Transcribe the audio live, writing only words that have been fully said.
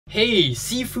Hey,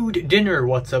 seafood dinner,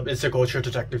 what's up? It's the Culture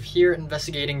Detective here,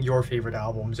 investigating your favorite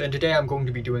albums, and today I'm going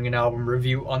to be doing an album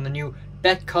review on the new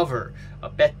betcover, a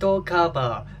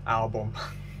betcover album,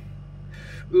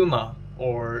 Uma,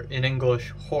 or in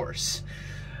English, horse.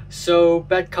 So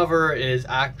betcover is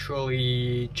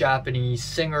actually Japanese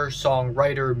singer,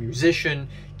 songwriter, musician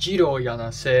Jiro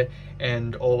Yanase,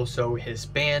 and also his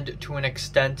band to an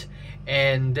extent,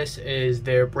 and this is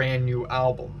their brand new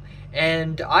album.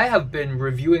 And I have been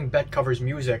reviewing betcover's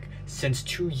music since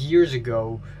 2 years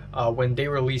ago when they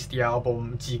released the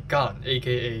album Jikan,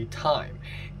 aka Time.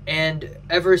 And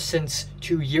ever since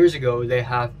 2 years ago, they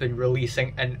have been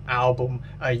releasing an album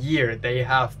a year. They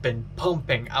have been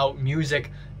pumping out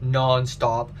music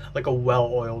non-stop like a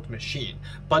well-oiled machine.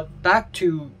 But back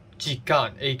to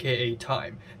Jikan, aka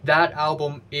Time. That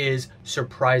album is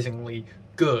surprisingly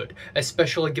good,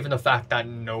 especially given the fact that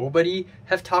nobody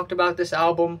have talked about this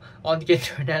album on the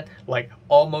internet, like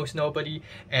almost nobody,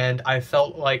 and I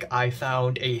felt like I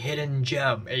found a hidden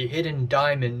gem, a hidden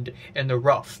diamond in the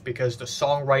rough, because the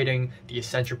songwriting, the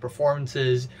eccentric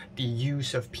performances, the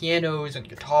use of pianos and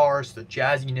guitars, the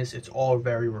jazziness, it's all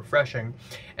very refreshing.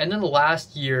 And then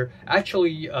last year,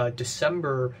 actually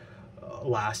December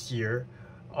last year,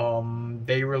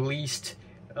 they released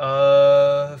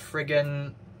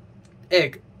friggin'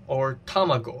 egg or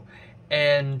tamago,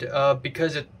 and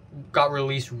because it got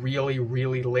released really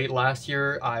late last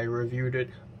year, I reviewed it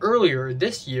earlier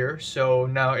this year, so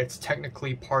now it's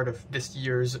technically part of this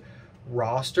year's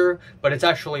roster, but it's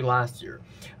actually last year.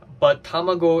 But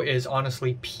Tamago is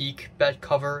honestly peak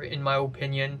betcover in my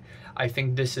opinion. I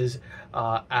think this is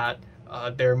at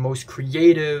their most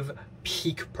creative,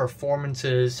 peak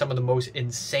performances, some of the most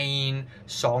insane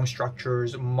song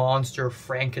structures, monster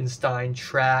Frankenstein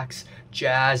tracks,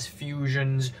 jazz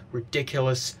fusions,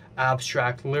 ridiculous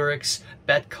abstract lyrics.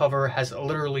 Betcover has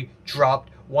literally dropped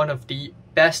one of the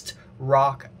best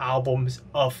rock albums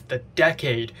of the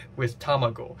decade with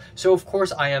Tamago. So of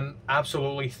course I am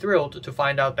absolutely thrilled to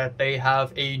find out that they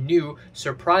have a new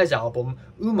surprise album,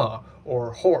 Uma,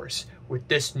 or Horse, with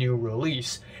this new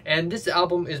release. And this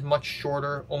album is much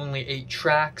shorter, only 8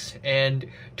 tracks, and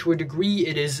to a degree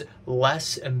it is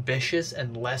less ambitious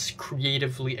and less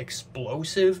creatively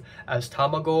explosive as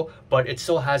Tamago, but it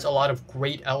still has a lot of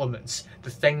great elements, the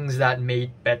things that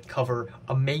made betcover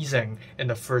amazing in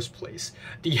the first place.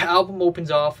 The album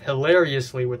opens off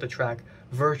hilariously with the track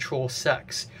Virtual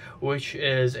Sex, which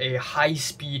is a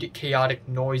high-speed, chaotic,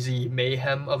 noisy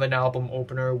mayhem of an album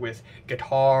opener with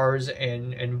guitars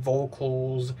and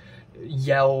vocals,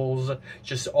 yells,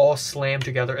 just all slammed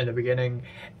together in the beginning.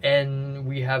 And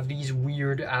we have these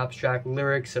weird abstract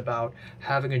lyrics about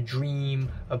having a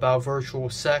dream about virtual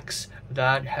sex,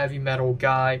 that heavy metal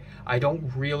guy. I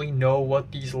don't really know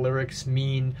what these lyrics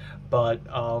mean, but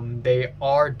they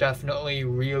are definitely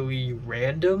really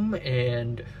random.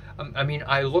 And I mean,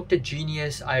 I looked at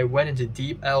Genius, I went into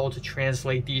DeepL to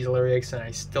translate these lyrics, and I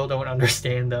still don't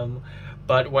understand them.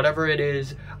 But whatever it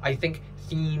is, I think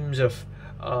themes of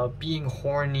being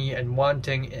horny and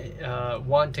wanting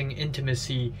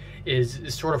intimacy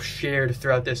is sort of shared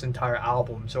throughout this entire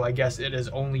album. So I guess it is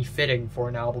only fitting for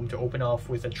an album to open off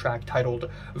with a track titled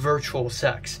Virtual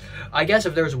Sex. I guess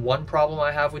if there's one problem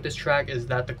I have with this track is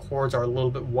that the chords are a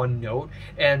little bit one note,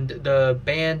 and the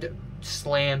band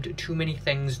slammed too many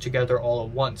things together all at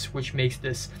once, which makes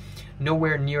this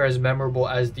nowhere near as memorable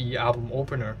as the album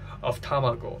opener of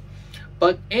Tamago.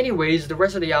 But anyways, the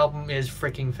rest of the album is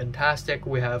freaking fantastic.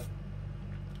 We have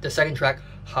the second track,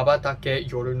 Shoke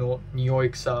夜の匂い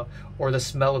草, or the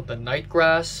smell of the night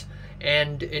grass,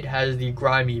 and it has the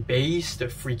grimy bass, the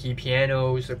freaky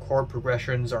pianos, the chord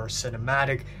progressions are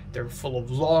cinematic, they're full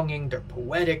of longing, they're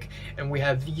poetic, and we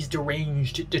have these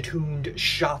deranged, detuned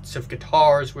shots of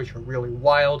guitars which are really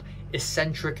wild,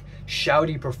 eccentric,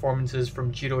 shouty performances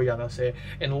from Jiro Yanase,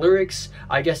 and lyrics,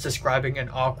 I guess, describing an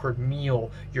awkward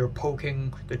meal. You're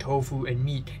poking the tofu and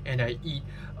meat, and I eat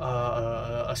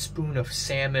a spoon of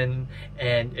salmon,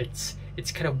 and it's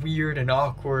kind of weird and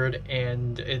awkward,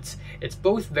 and it's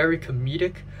both very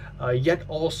comedic yet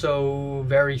also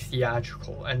very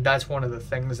theatrical, and that's one of the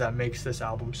things that makes this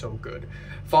album so good.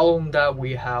 Following that,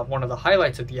 we have one of the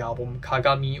highlights of the album,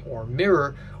 Kagami, or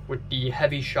Mirror, with the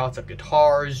heavy shots of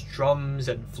guitars, drums,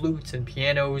 and flutes and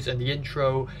pianos in the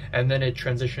intro, and then it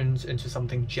transitions into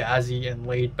something jazzy and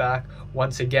laid back.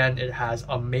 Once again, it has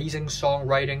amazing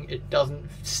songwriting. It doesn't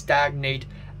stagnate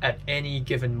at any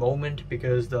given moment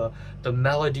because the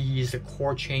melodies, the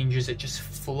chord changes, it just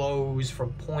flows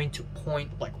from point to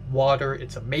point like water.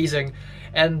 It's amazing.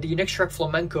 And the next track,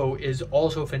 Flamenco, is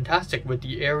also fantastic with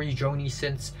the airy drony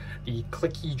synths, the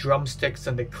clicky drumsticks,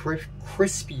 and the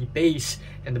crispy bass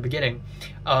in the beginning.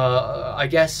 I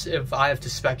guess if I have to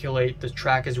speculate, the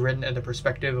track is written in the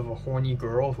perspective of a horny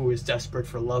girl who is desperate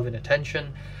for love and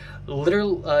attention.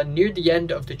 Near the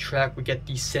end of the track, we get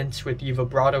these synths with the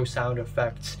vibrato sound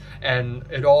effects, and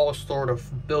it all sort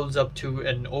of builds up to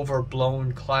an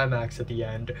overblown climax at the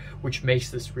end, which makes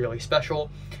this really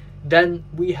special. Then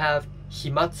we have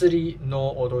Himatsuri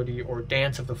no Odori, or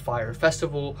Dance of the Fire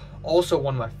Festival, also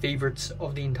one of my favorites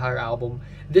of the entire album.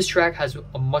 This track has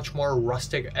a much more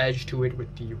rustic edge to it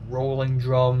with the rolling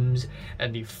drums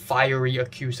and the fiery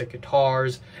acoustic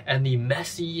guitars and the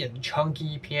messy and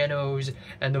chunky pianos,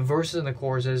 and the verses and the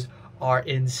choruses are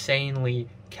insanely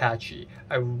catchy.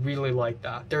 I really like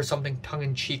that. There's something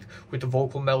tongue-in-cheek with the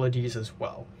vocal melodies as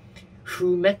well.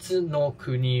 不滅の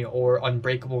国, or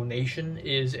Unbreakable Nation,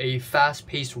 is a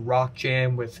fast-paced rock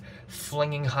jam with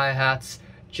flinging hi-hats,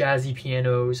 jazzy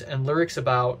pianos, and lyrics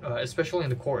about, especially in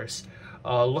the chorus,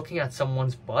 looking at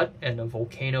someone's butt and a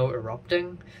volcano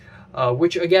erupting,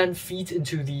 which again feeds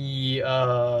into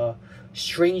the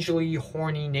strangely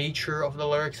horny nature of the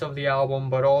lyrics of the album,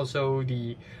 but also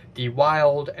the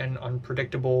wild and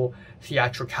unpredictable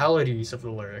theatricalities of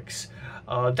the lyrics.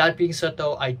 That being said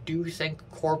though, I do think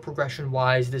chord progression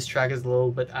wise this track is a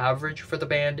little bit average for the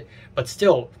band, but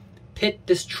still, pit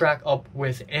this track up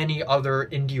with any other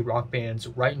indie rock bands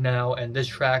right now and this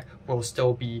track will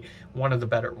still be one of the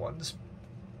better ones.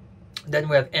 Then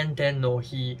we have Enten no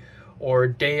Hi, or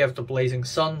Day of the Blazing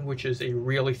Sun, which is a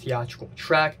really theatrical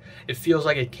track. It feels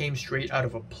like it came straight out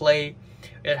of a play.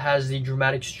 It has the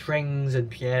dramatic strings and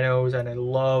pianos, and I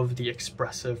love the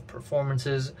expressive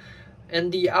performances. And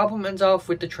the album ends off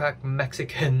with the track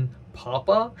Mexican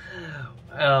Papa.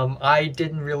 I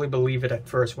didn't really believe it at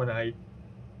first when I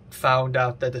found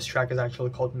out that this track is actually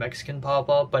called Mexican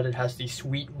Papa, but it has these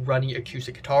sweet runny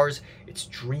acoustic guitars. It's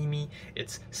dreamy,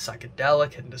 it's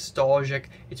psychedelic and nostalgic.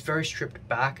 It's very stripped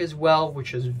back as well,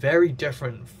 which is very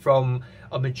different from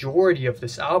a majority of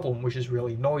this album, which is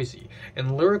really noisy.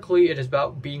 And lyrically, it is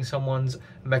about being someone's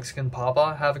Mexican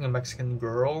papa, having a Mexican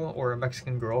girl or a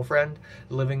Mexican girlfriend,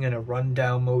 living in a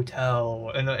rundown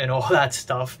motel, and all that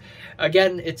stuff.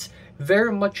 Again, it's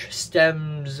very much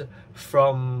stems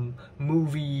from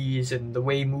movies and the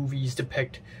way movies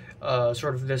depict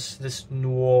sort of this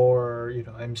noir, you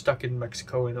know, I'm stuck in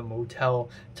Mexico in a motel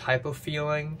type of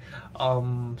feeling.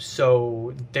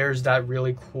 So there's that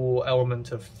really cool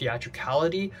element of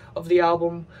theatricality of the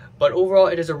album, but overall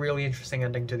it is a really interesting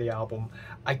ending to the album.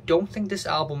 I don't think this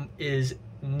album is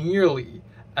nearly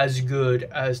as good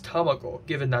as Tamago,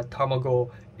 given that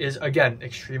Tamago is, again,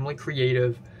 extremely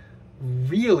creative,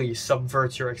 really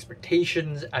subverts your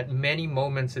expectations at many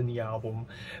moments in the album,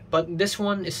 but this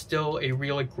one is still a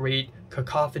really great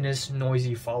cacophonous,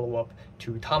 noisy follow-up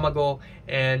to Tamago,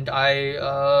 and I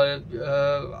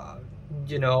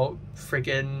you know,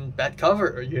 freaking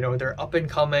betcover, you know, they're up and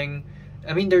coming.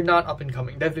 I mean, they're not up and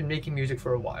coming, they've been making music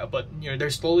for a while, but you know,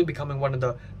 they're slowly becoming one of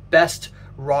the best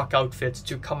rock outfits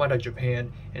to come out of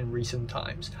Japan in recent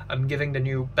times. I'm giving the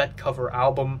new betcover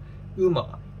album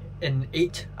Uma an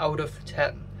 8 out of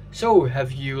 10. So,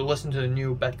 have you listened to the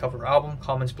new betcover album?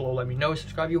 Comments below, let me know.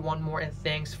 Subscribe if you want more, and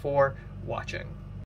thanks for watching.